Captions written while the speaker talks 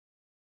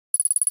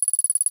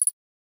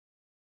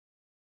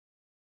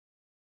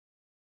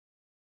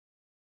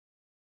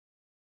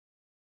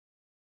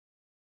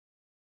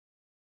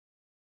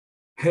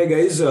Hey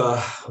guys,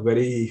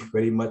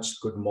 very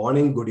much good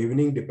morning, good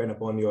evening, depend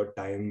upon your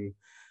time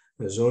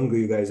zone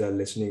you guys are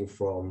listening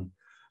from.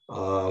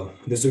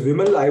 This is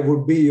Vimal. I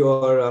would be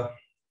your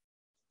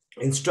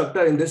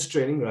instructor in this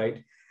training,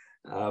 right?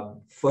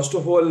 First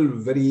of all,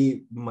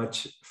 very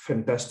much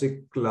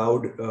fantastic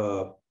crowd,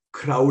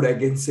 I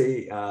can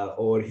say,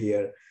 over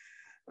here.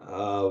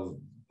 Uh,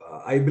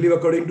 I believe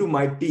according to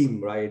my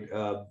team, right?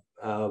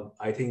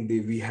 I think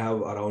we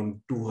have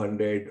around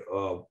 200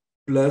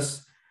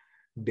 plus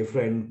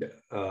different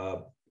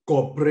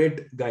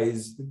corporate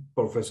guys,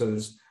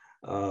 professionals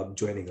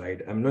joining, right?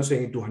 I'm not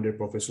saying 200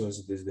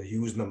 professionals, this is a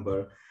huge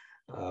number,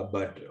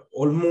 but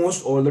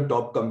almost all the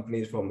top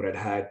companies from Red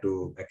Hat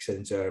to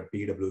Accenture,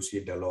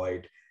 PwC,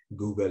 Deloitte,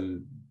 Google,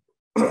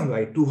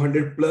 right?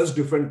 200 plus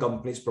different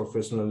companies,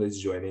 professional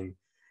is joining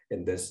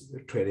in this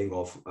training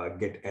of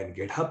Git and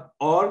GitHub,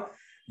 or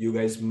you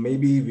guys may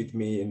be with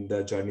me in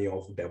the journey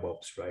of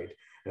DevOps, right?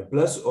 And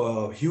plus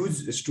a huge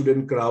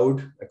student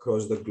crowd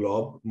across the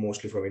globe,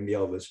 mostly from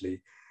India,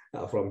 obviously,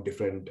 from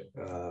different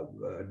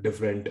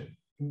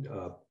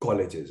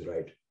colleges,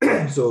 right?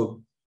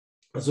 So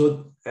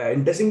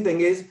interesting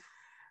thing is,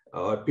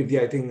 Priti,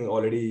 I think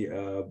already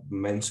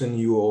mentioned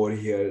you over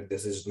here.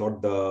 This is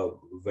not the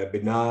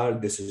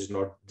webinar. This is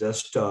not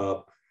just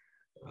a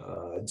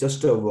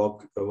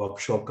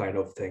workshop kind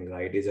of thing,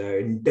 right? It's an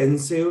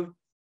intensive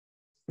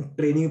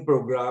training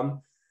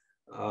program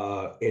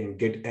in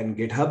Git and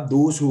GitHub.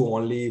 Those who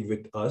only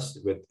with us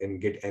with in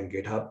Git and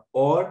GitHub,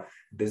 or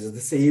this is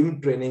the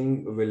same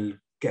training will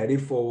carry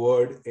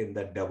forward in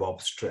the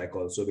DevOps track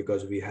also,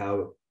 because we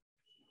have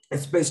a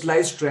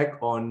specialized track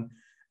on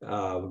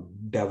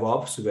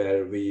DevOps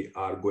where we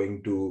are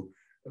going to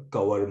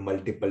cover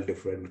multiple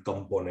different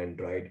component,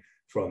 right?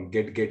 From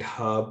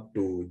GitHub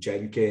to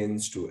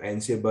Jenkins to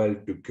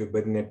Ansible to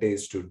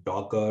Kubernetes to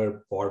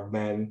Docker,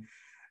 Podman,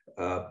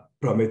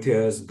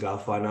 Prometheus,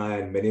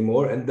 Grafana, and many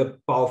more. And the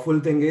powerful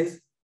thing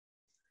is,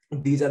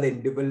 these are the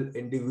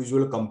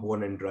individual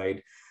component,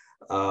 right?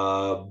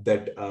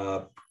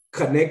 That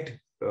connect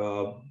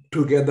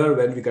together.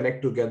 When we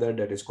connect together,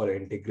 that is called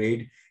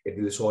integrate.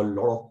 It will solve a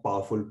lot of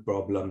powerful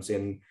problems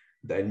in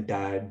the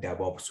entire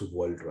DevOps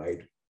world,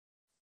 right?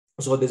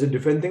 So there's a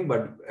different thing,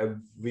 but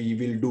we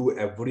will do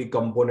every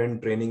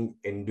component training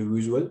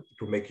individual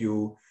to make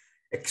you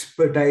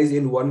expertise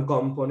in one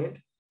component.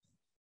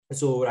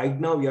 So right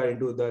now we are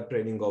into the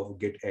training of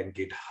Git and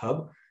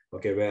GitHub,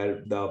 okay,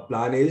 where the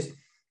plan is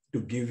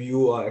to give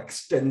you a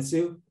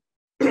extensive,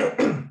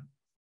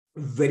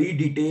 very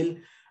detailed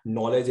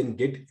knowledge in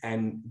Git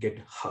and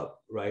GitHub,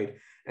 right?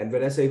 And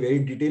when I say very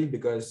detailed,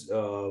 because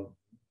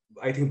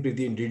I think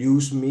Preeti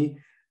introduced me,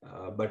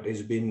 but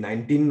it's been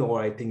 19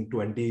 or I think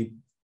 20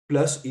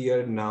 plus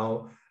year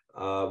now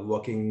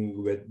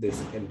working with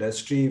this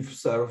industry.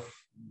 Serve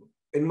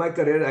in my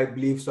career, I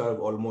believe serve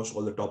almost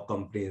all the top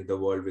companies in the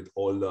world with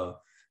all the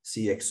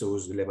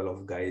CXOs level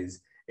of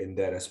guys in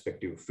their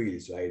respective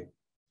fields, right?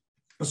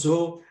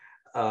 So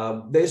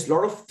there's a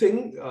lot of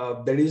thing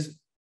that is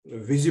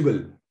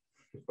visible,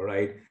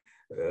 right,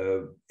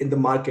 in the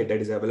market,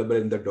 that is available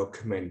in the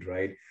document,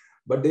 right?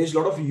 But there's a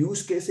lot of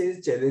use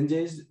cases,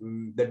 challenges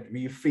that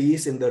we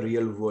face in the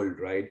real world,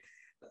 right?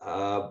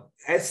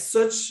 As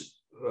such,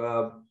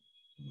 uh,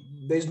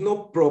 there's no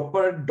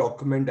proper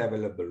document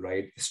available,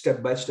 right?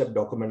 Step by step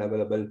document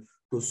available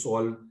to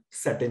solve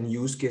certain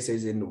use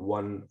cases in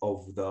one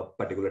of the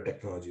particular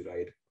technology,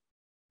 right?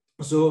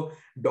 So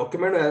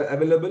document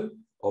available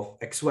of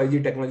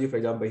XYZ technology, for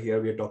example,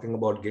 here we are talking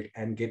about Git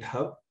and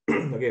GitHub.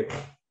 Okay,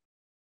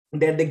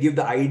 then they give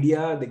the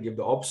idea, they give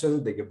the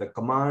options, they give the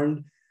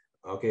command.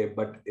 Okay,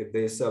 but if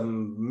there's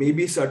some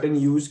maybe certain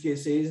use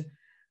cases,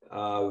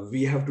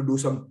 we have to do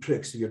some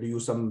tricks. We have to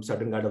use some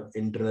certain kind of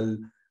internal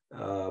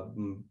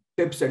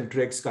tips and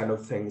tricks kind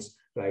of things,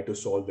 right, to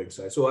solve things.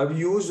 Right? So I've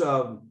used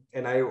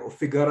and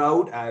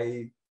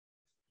I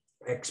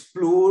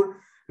explore,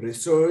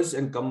 research,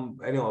 and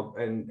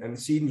and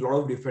seen a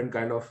lot of different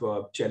kind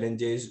of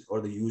challenges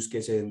or the use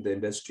cases in the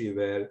industry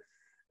where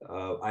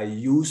I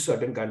use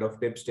certain kind of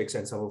tips, tricks,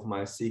 and some of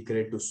my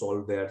secret to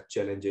solve their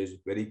challenges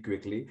very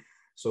quickly.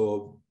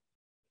 So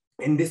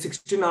in this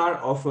 16 hour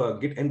of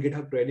Git and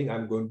GitHub training,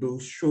 I'm going to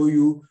show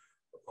you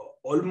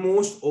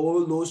almost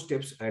all those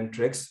tips and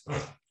tricks.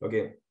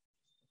 Okay.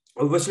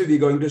 Obviously, we're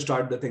going to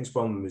start the things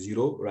from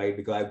zero, right?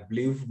 Because I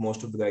believe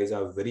most of the guys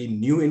are very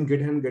new in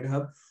Git and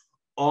GitHub,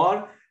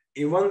 or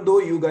even though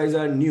you guys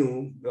are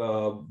new,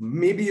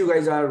 maybe you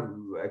guys are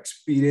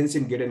experienced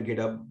in Git and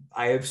GitHub.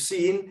 I have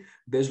seen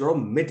there's a lot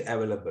of myth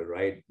available,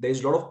 right?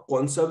 There's a lot of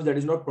concepts that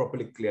is not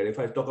properly clear. If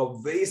I talk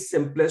of very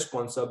simplest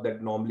concept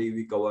that normally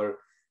we cover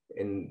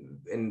in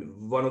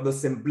one of the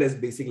simplest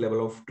basic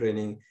level of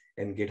training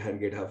in Git and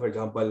GitHub, for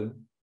example,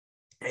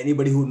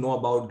 anybody who know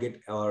about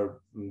Git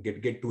or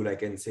Git tool, I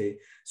can say.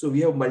 So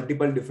we have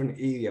multiple different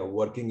area,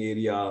 working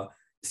area,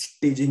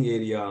 staging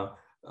area,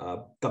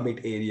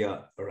 commit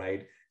area,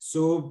 right?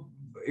 So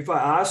if I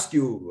ask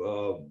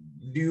you,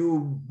 do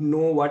you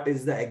know what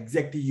is the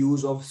exact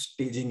use of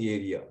staging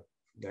area,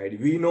 right?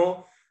 We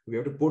know we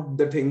have to put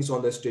the things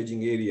on the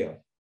staging area.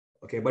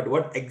 Okay, but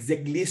what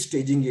exactly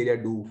staging area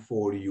do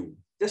for you?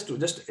 Just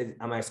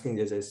I'm asking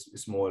just a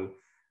small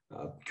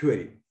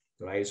query,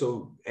 right?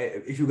 So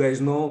if you guys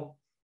know,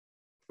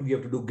 we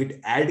have to do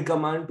git add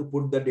command to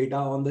put the data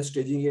on the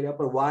staging area.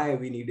 But why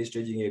we need a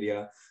staging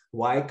area?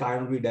 Why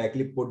can't we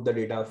directly put the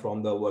data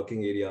from the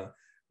working area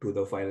to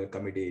the final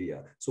commit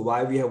area? So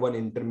why we have one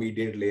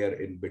intermediate layer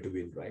in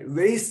between, right?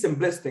 Very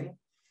simplest thing,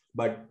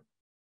 but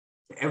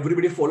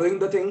everybody following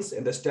the things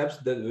and the steps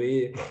the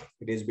way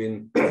it has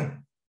been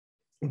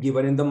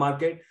given in the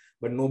market,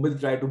 but nobody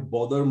tried to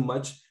bother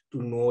much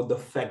to know the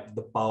fact,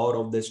 the power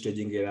of the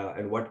staging area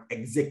and what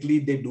exactly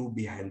they do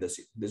behind the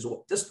scene. This is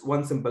just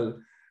one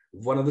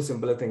of the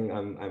simpler thing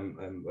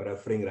I'm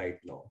referring right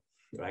now,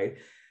 right?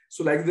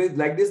 So like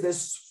this,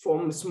 there's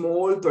from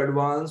small to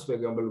advanced. For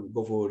example,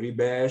 go for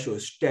rebash or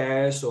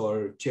stash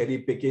or cherry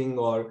picking,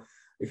 or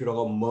if you talk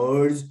about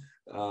merge.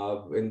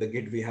 In the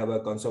Git, we have a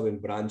concept in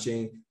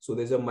branching. So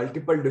there's a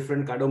multiple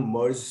different kind of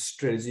merge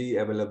strategy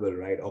available,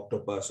 right?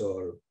 Octopus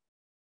or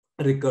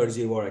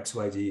recursive or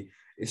XYZ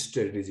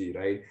strategy,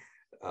 right?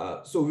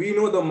 So we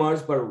know the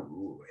merge, but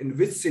in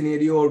which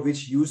scenario or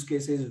which use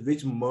cases,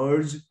 which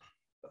merge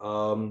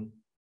um,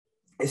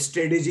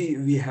 strategy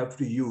we have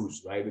to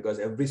use, right? Because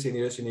every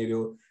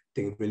scenario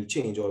thing will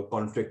change, or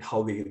conflict,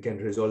 how we can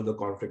resolve the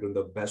conflict in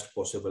the best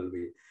possible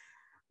way.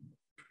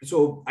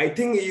 So I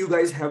think you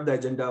guys have the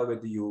agenda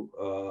with you,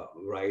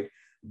 right?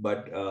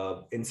 But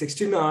in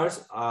 16 hours,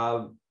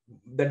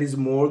 that is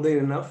more than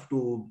enough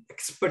to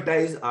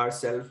expertise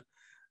ourselves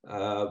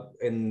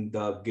in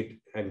the Git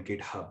and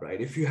GitHub,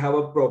 right? If you have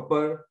a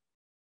proper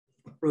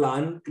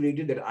plan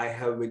created that I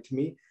have with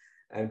me,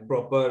 and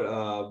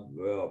proper,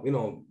 we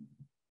know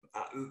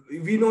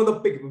the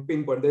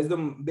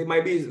pinpoint. There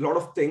might be a lot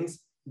of things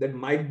that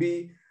might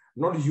be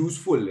not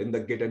useful in the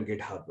Git and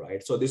GitHub,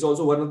 right? So this is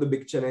also one of the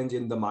big challenge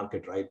in the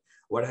market, right?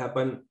 What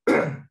happened?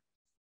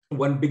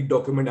 One big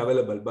document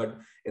available, but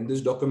in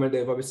this document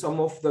there will be some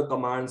of the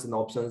commands and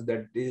options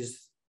that is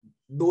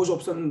those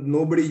options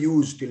nobody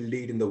used till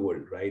date in the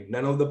world, right?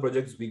 None of the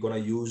projects we gonna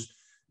use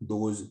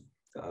those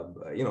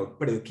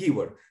particular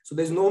keyword. So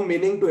there's no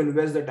meaning to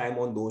invest the time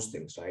on those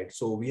things, right?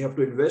 So we have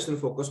to invest and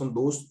focus on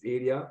those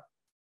area,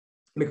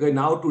 because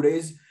now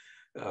today's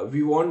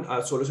we want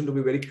a solution to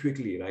be very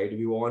quickly, right?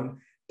 We want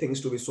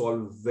things to be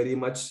solved very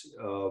much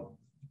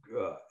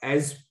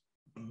as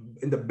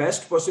in the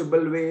best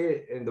possible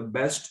way, in the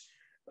best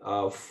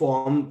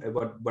form,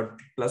 but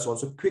plus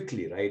also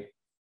quickly, right?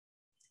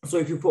 So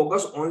if you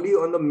focus only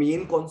on the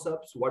main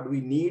concepts, what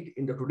we need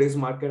in the today's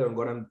market and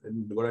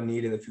gonna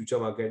need in the future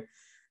market,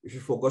 if you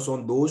focus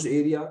on those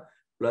area,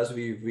 plus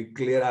we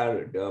clear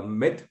our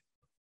myth,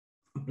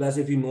 plus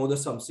if you know the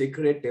some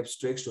secret tips,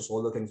 tricks to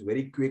solve the things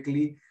very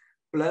quickly,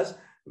 plus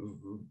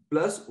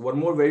one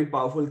more very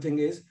powerful thing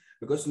is,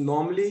 because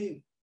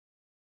normally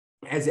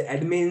as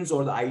admins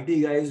or the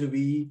IT guys,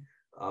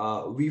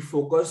 we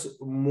focus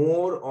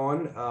more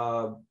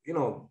on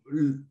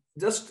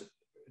just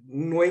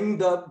knowing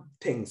the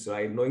things,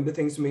 right? Knowing the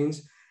things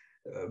means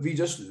we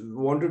just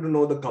wanted to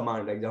know the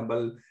command.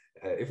 Example,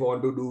 if I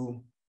want to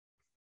do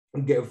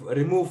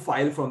remove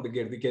file from the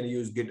Git, we can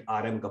use git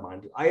rm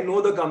command. I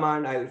know the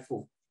command,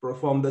 I'll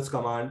perform this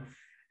command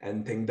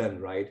and thing done,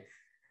 right?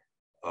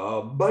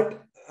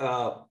 But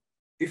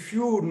if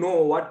you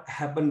know what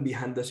happened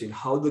behind the scene,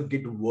 how the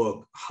Git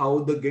work, how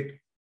the Git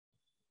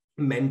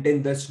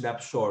maintain the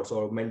snapshots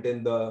or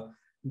maintain the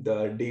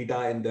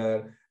data in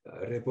the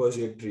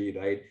repository,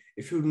 right?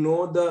 If you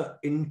know the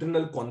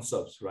internal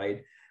concepts,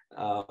 right?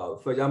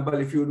 For example,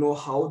 if you know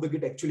how the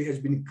Git actually has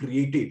been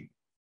created,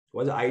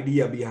 what's the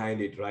idea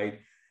behind it, right?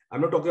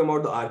 I'm not talking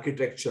about the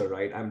architecture,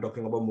 right? I'm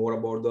talking about more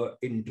about the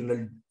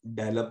internal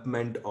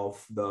development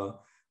of the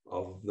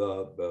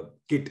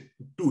Git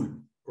tool,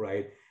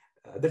 right?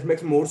 That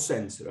makes more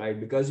sense, right?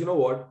 Because you know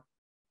what,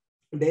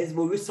 there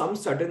will be some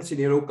certain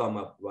scenario come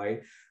up,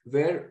 right?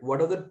 Where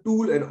what are the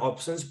tool and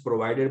options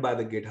provided by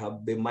the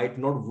GitHub, they might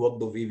not work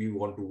the way we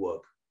want to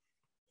work.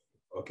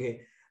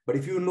 Okay. But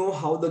if you know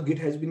how the Git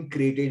has been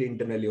created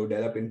internally or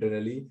developed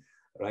internally,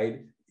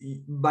 right?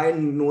 By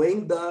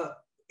knowing the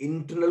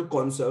internal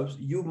concepts,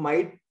 you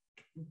might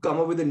come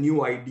up with a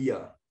new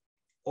idea.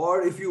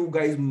 Or if you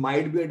guys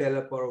might be a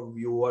developer, or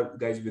you are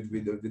guys with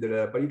the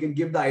developer, you can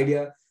give the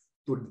idea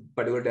to a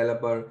particular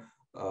developer,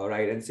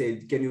 right? And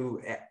say, can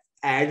you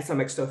add some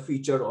extra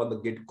feature on the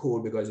Git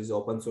code, because it's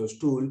open source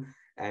tool,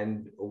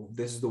 and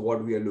this is the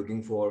what we are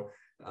looking for.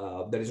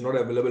 That is not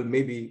available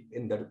maybe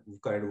in that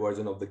current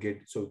version of the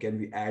Git. So can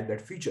we add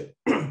that feature?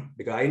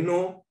 Because I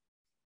know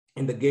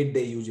in the Git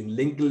they're using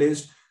linked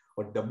list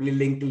or doubly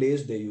linked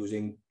list. They're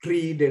using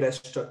tree data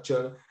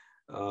structure.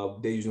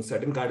 They're using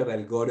certain kind of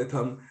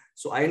algorithm.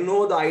 So I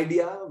know the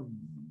idea.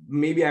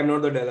 Maybe I'm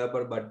not the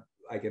developer, but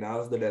I can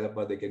ask the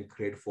developer. They can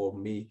create for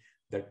me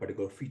that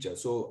particular feature.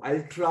 So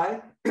I'll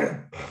try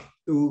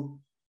to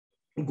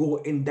go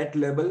in that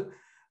level,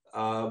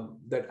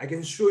 that I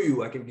can show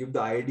you. I can give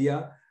the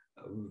idea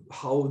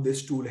how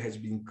this tool has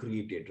been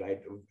created,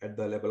 right? At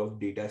the level of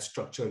data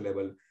structure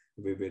level,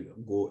 we will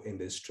go in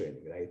this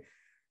training, right?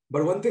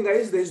 But one thing,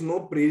 guys, there is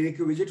no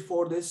prerequisite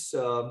for this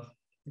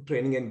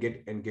training and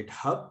Git and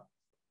GitHub.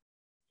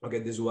 Okay,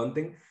 this is one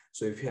thing.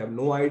 So if you have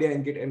no idea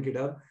in Git and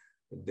GitHub,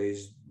 there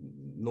is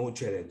no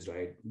challenge,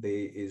 right?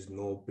 There is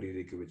no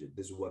prerequisite.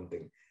 This is one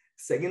thing.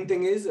 Second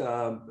thing is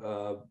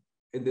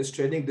in this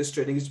training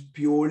is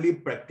purely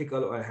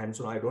practical or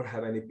hands-on. I don't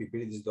have any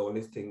PPT. This is the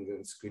only thing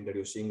on screen that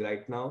you're seeing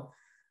right now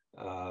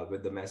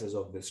with the message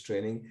of this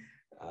training.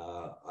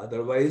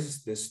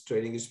 Otherwise, this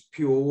training is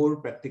pure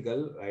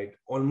practical, right?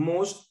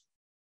 Almost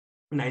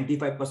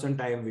 95%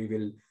 time we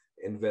will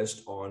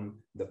invest on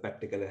the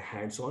practical and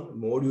hands-on.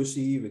 More you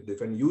see with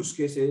different use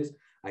cases.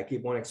 I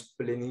keep on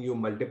explaining you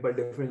multiple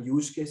different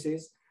use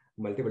cases,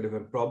 multiple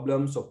different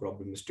problems or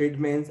problem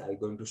statements. I'm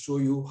going to show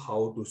you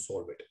how to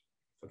solve it.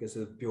 Okay,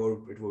 so it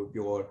will be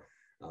pure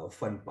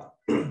fun part.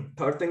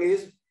 Third thing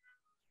is,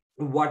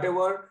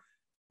 whatever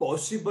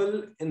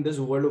possible in this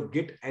world of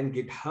Git and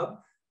GitHub,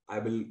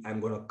 I'm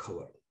going to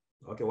cover.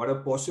 Okay, what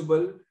are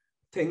possible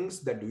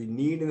things that we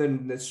need in the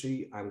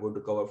industry? I'm going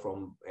to cover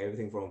from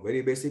everything from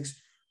very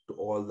basics to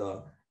all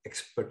the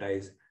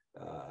expertise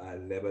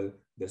level.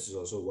 This is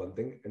also one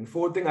thing. And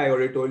fourth thing, I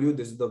already told you,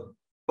 this is the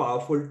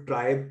powerful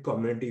tribe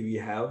community we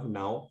have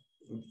now.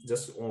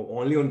 Just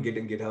only on Git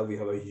and GitHub, we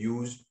have a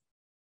huge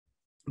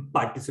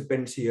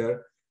participants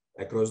here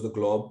across the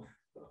globe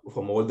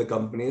from all the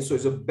companies. So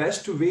it's the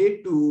best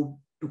way to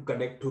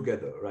connect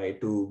together, right?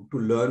 To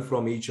learn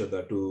from each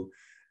other, to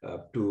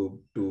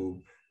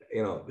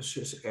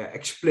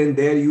explain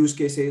their use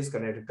cases,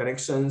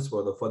 connections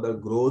for the further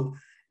growth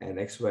and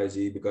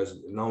XYZ,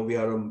 because now we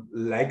are a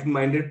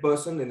like-minded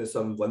person in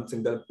one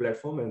single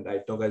platform. And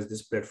right now, guys,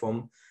 this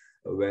platform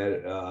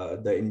where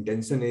the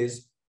intention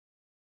is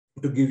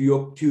to give you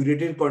a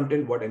curated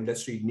content, what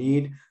industry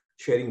need,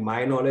 sharing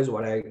my knowledge,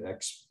 what I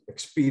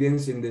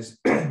experience in this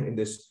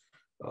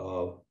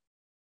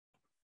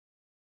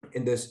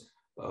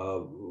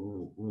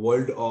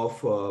world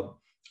of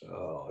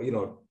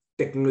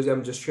technology.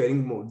 I'm just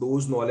sharing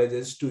those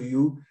knowledges to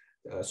you.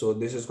 So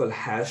this is called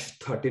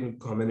 #13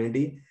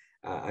 community.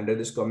 Under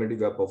this community,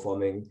 we are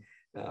performing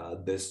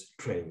this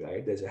training,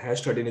 right? There's a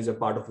 #13 is a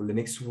part of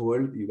Linux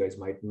world. You guys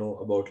might know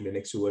about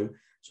Linux world.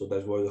 So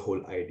that's what the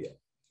whole idea.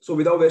 So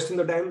without wasting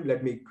the time,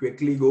 let me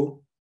quickly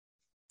go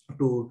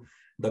to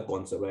the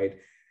concept, right?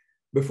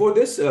 Before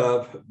this,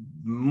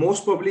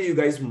 most probably you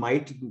guys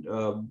might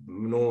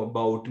know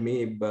about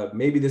me, but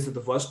maybe this is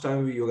the first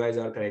time you guys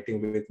are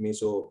connecting with me.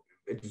 So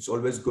it's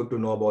always good to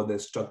know about the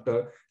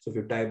instructor. So if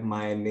you type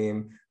my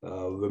name,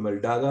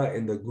 Vimal Daga,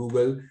 in the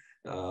Google,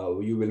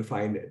 you will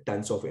find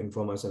tons of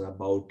information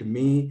about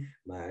me,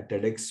 my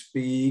TEDx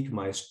speak,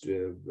 my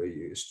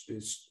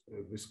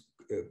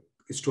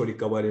story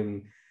cover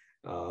in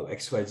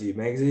XYZ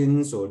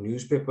magazines or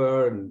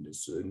newspaper and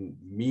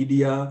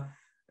media.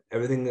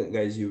 Everything,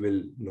 guys, you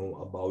will know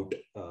about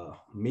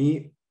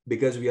me,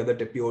 because we are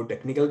the pure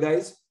technical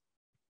guys.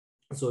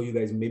 So you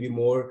guys may be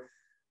more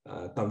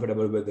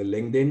comfortable with the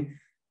LinkedIn.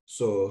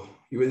 So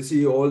you will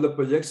see all the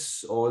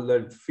projects, all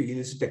the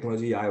fields,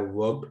 technology I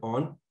worked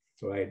on,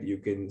 right? You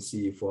can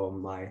see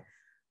from my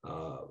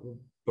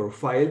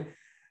profile.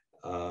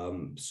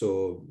 So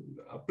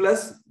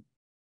plus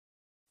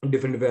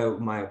different way of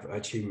my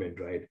achievement,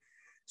 right?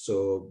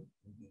 So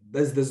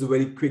this is a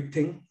very quick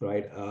thing,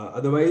 right?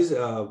 Otherwise,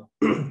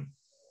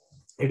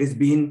 it has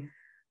been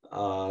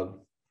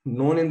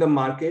known in the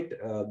market.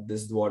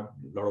 This is what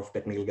a lot of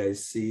technical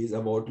guys sees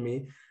about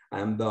me.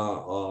 I'm the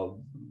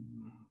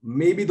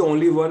maybe the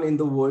only one in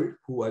the world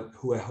who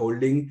are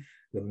holding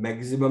the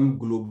maximum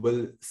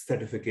global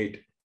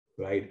certificate,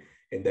 right,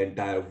 in the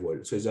entire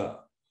world. So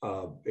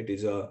it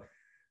is a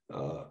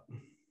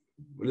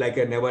like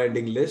a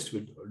never-ending list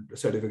with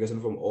certification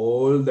from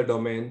all the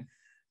domain,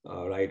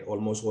 right?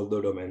 Almost all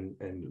the domain,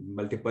 and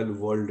multiple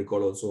world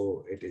record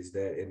also. It is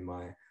there in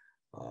my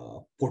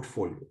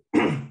portfolio.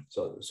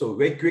 so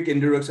very quick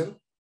introduction,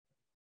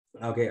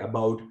 okay,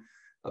 about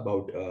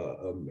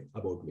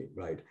me,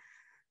 right?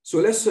 So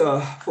let's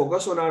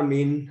focus on our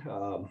main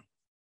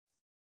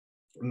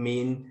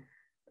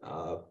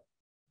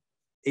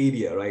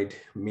area, right?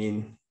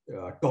 Main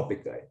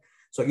topic, right?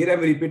 So again,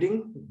 I'm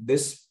repeating,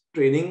 this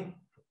training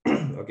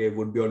okay,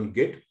 would be on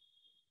Git.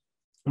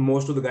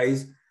 Most of the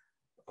guys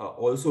are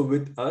also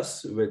with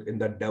us in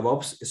the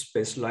DevOps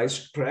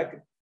specialized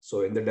track.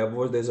 So in the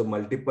DevOps, there's a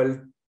multiple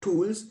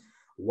tools.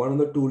 One of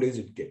the tool is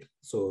Git.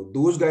 So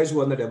those guys who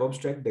are on the DevOps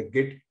track, the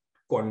Git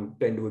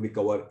content will be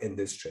covered in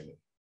this training,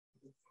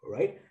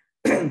 right?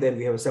 Then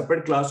we have a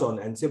separate class on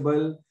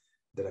Ansible.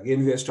 Then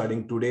again, we are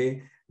starting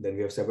today. Then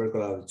we have separate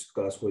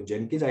class for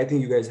Jenkins. I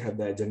think you guys have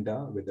the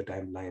agenda with the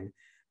timeline.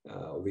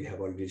 We have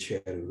already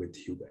shared with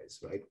you guys,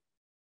 right?